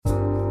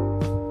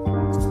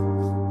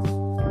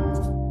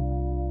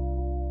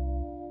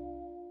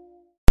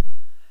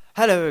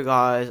Hello,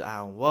 guys,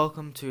 and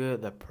welcome to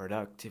the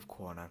Productive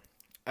Corner.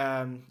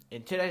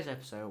 In today's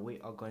episode, we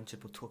are going to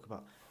talk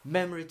about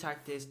memory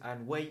tactics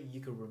and way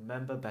you can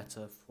remember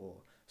better for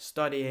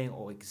studying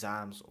or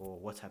exams or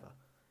whatever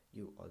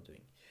you are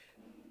doing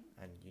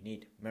and you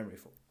need memory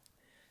for.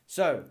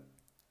 So,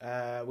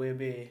 we'll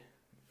be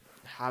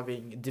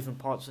having different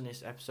parts in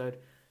this episode: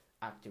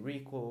 active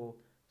recall,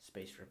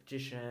 spaced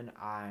repetition,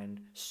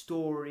 and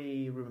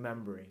story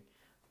remembering,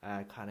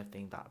 kind of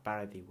thing that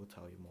Baradi will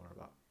tell you more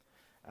about.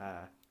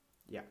 Uh,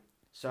 yeah.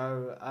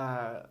 So,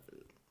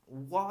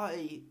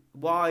 why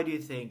do you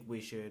think we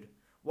should?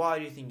 Why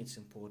do you think it's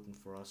important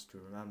for us to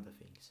remember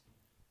things?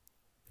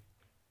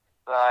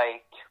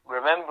 Like,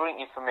 remembering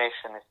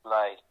information is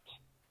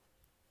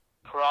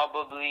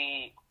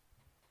probably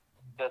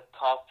the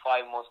top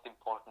five most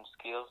important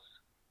skills.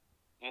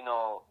 You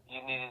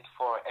need it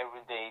for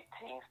everyday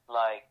things.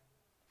 Like,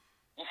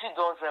 if you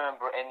don't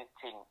remember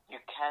anything, you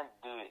can't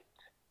do it.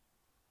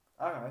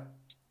 Okay.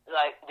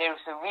 Like, there's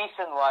a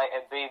reason why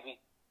a baby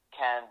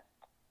can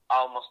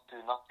almost do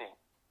nothing.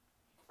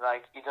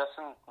 Like, it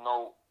doesn't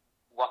know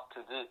what to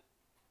do.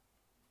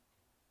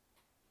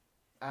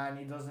 And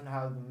he doesn't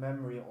have the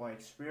memory or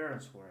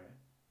experience for it.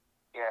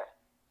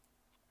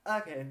 Yeah.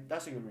 Okay,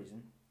 that's a good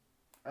reason.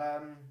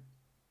 Um,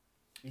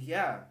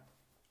 yeah.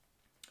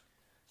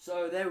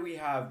 So there we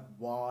have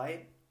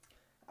why,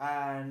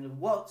 and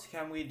what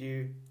can we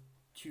do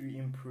to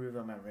improve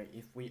our memory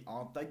if we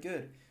aren't that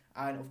good?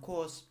 And of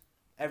course,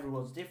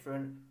 everyone's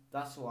different.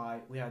 That's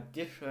why we have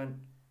different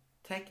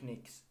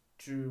techniques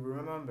to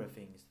remember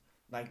things.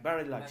 Like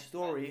Barry likes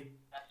story.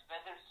 That's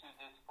better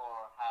suited for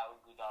how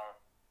good our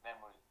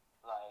memory,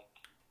 like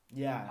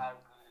Yeah. how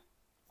good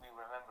we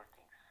remember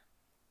things.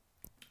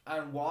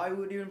 And why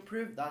would you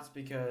improve? That's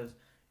because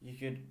you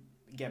could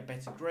get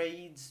better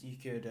grades, you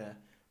could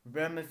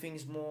remember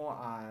things more,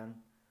 and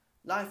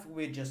life would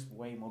be just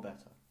way more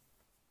better.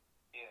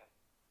 Yeah.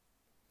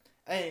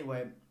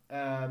 Anyway,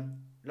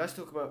 let's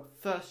talk about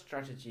first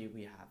strategy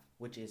we have,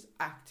 which is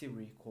active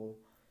recall.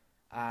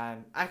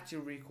 And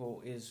active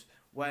recall is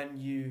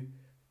when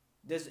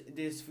there's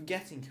this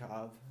forgetting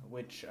curve,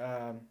 which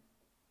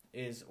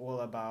is all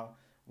about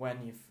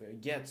when you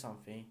forget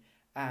something,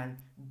 and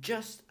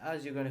just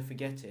as you're gonna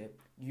forget it,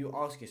 you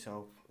ask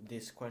yourself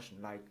this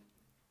question. Like,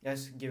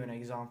 let's give an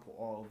example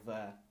of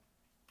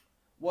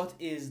what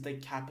is the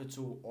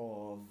capital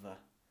of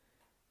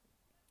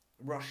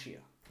Russia?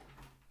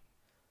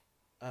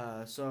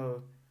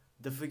 So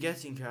the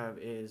forgetting curve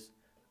is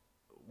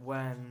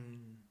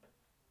when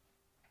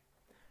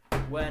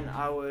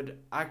I would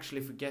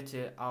actually forget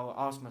it, I'll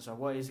ask myself,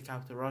 what is the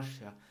capital of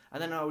Russia?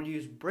 And then I will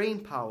use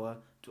brain power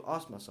to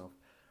ask myself,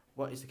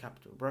 what is the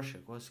capital of Russia?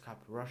 What is the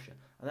capital of Russia?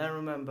 And then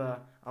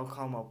remember, I'll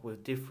come up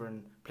with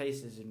different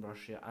places in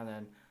Russia, and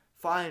then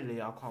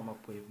finally I'll come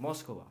up with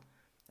Moscow.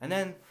 And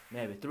then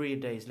maybe 3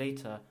 days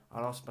later,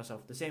 I'll ask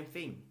myself the same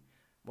thing,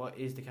 what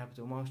is the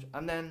capital of Moscow?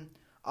 And then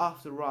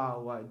after a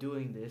while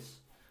doing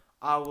this,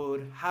 I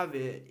would have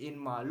it in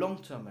my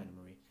long-term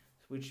memory,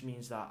 which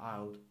means that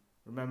I'll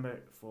remember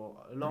it for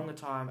a longer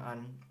time,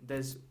 and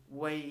there's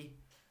way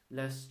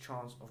less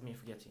chance of me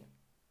forgetting it.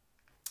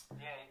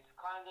 Yeah, it's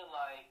kind of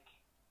like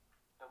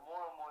the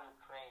more and more you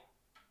train,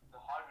 the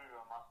harder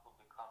your muscle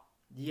become.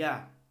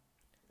 Yeah,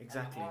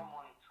 exactly. And the more and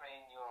more you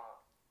train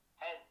your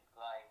head,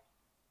 like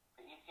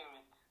the easier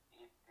it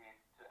is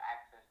to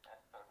access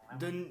that certain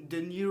memory.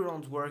 The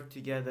neurons work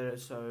together,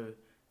 so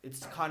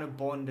it's kind of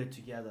bonded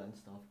together and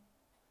stuff.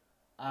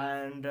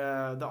 And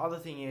the other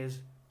thing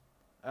is,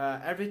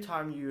 every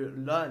time you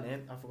learn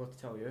it, I forgot to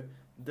tell you,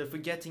 the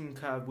forgetting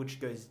curve which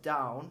goes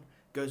down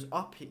goes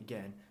up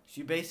again. So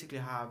you basically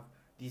have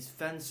these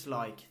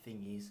fence-like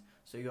thingies.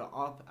 So you're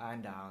up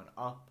and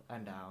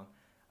down,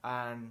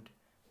 and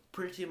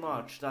pretty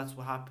much that's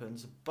what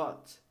happens.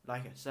 But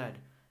like I said,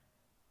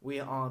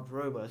 we aren't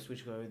robots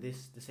which go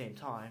the same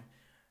time,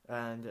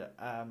 and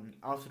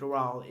after a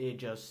while it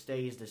just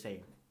stays the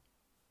same.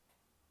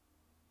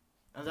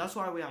 And that's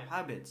why we have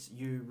habits.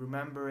 You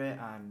remember it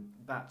and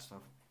that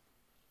stuff.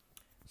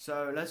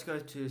 So let's go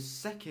to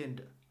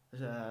second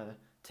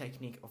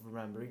technique of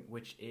remembering,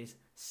 which is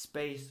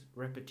spaced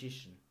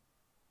repetition.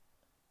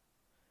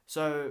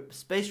 So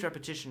spaced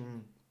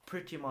repetition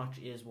pretty much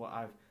is what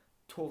I've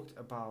talked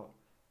about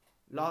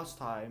last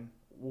time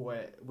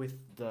with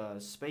the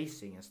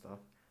spacing and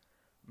stuff.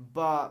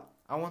 But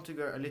I want to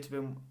go a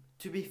little bit.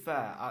 To be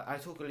fair, I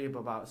talk a little bit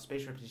about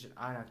spaced repetition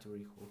and active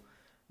recall,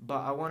 but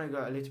I want to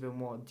go a little bit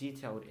more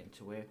detailed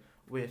into it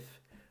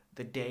with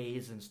the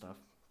days and stuff.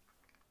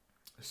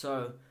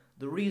 So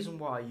the reason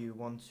why you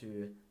want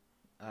to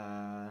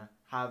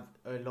have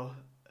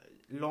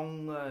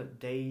longer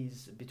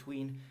days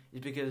between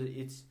is because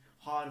it's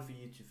harder for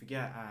you to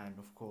forget, and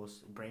of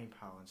course brain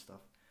power and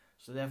stuff.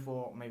 So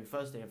therefore, maybe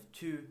first day of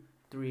 2,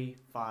 3,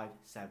 5,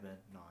 7,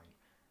 9,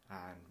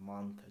 and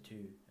month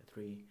 2,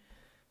 3,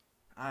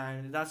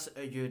 and that's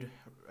a good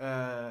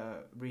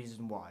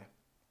reason why.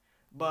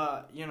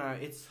 But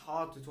it's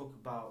hard to talk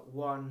about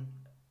one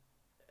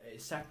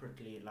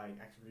separately, like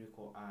active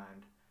recall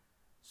and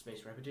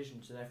spaced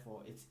repetition. So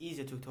therefore, it's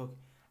easier to talk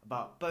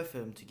about both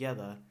of them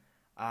together,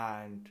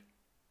 and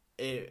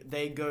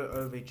they go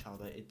over each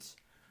other. It's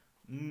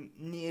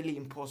nearly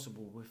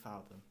impossible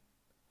without them.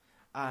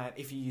 And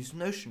if you use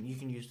Notion, you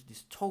can use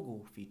this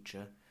toggle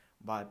feature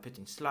by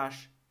putting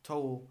slash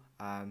toggle,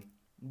 and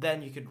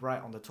then you could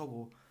write on the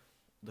toggle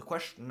the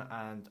question,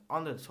 and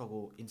under the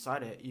toggle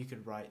inside it you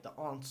could write the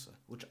answer,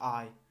 which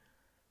I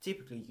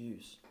typically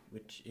use,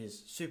 which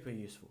is super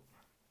useful.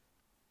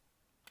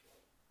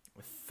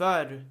 The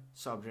third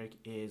subject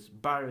is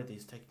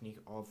Barathi's technique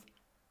of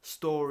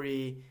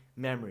story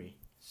memory.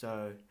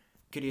 So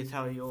could you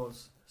tell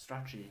yours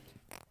strategy?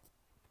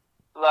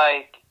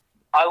 Like,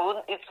 I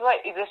wouldn't. It's like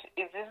it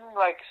isn't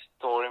like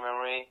story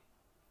memory.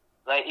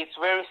 Like, it's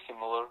very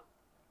similar.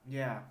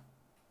 Yeah.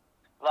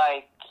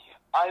 Like,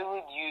 I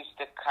would use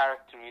the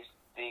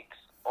characteristics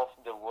of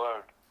the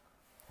word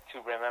to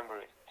remember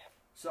it.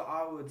 So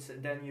I would say,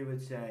 then you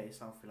would say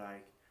something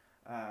like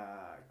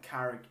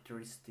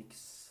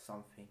characteristics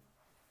something.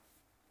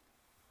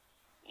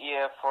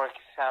 Yeah, for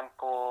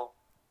example.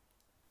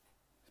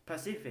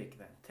 Pacific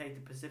then. Take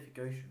the Pacific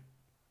Ocean.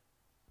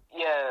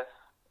 Yeah,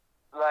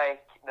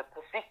 like the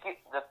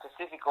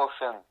Pacific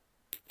Ocean.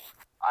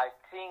 I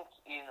think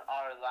in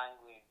our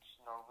language,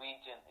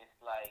 Norwegian is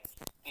like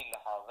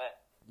Stillehavet.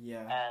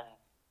 Yeah.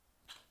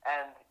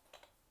 And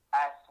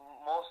as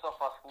most of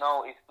us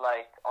know, it's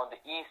like on the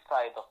east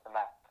side of the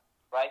map,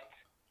 right?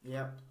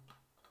 Yep.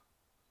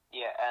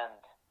 Yeah, and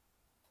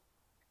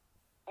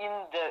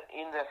in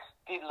the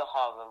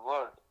Stillehavet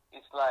word,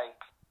 it's like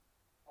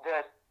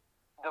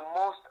the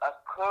most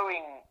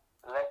occurring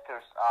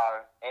letters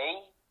are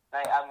E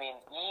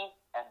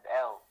and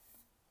L.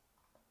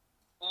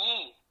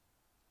 E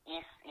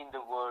is in the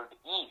word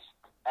east,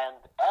 and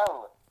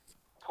L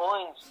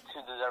points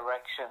to the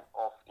direction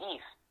of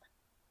east.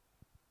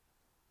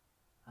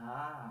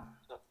 Ah.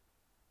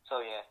 So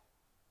yeah.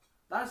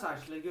 That's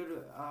actually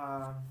good.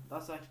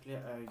 That's actually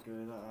a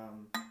good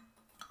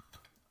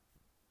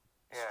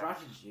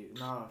strategy.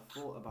 Now I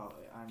thought about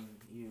it, and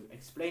you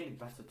explained it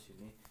better to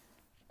me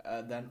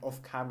than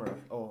off camera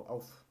or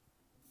off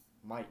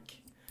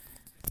mic.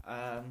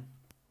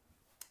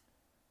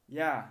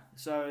 Yeah.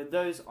 So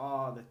those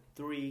are the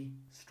 3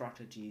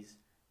 strategies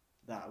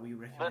that we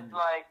recommend. But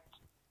like,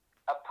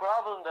 a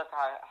problem that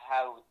I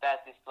have with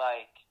that is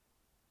like,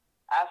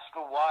 after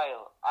a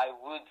while, I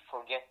would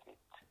forget it.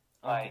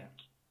 Like,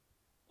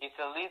 it's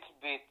a little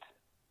bit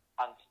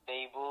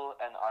unstable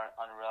and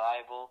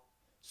unreliable.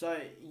 So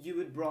you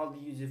would rather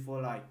use it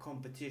for like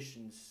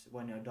competitions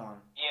when you're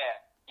done?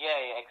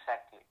 Yeah,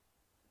 exactly.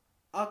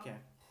 Okay.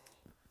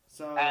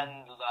 So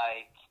and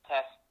like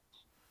tests.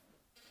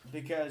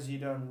 Because you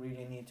don't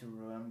really need to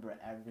remember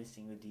every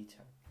single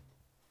detail.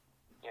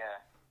 Yeah.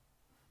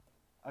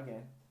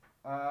 Okay.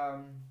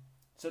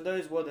 So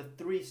those were the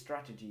 3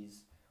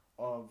 strategies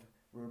of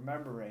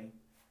remembering,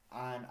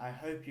 and I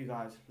hope you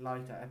guys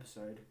liked that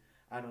episode.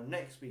 And on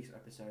next week's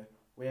episode,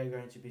 we are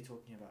going to be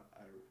talking about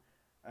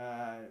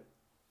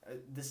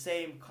the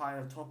same kind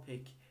of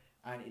topic,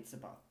 and it's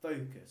about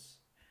focus.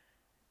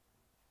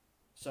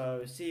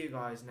 So see you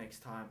guys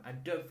next time,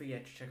 and don't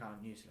forget to check out our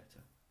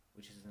newsletter,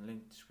 which is in the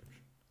link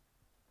description.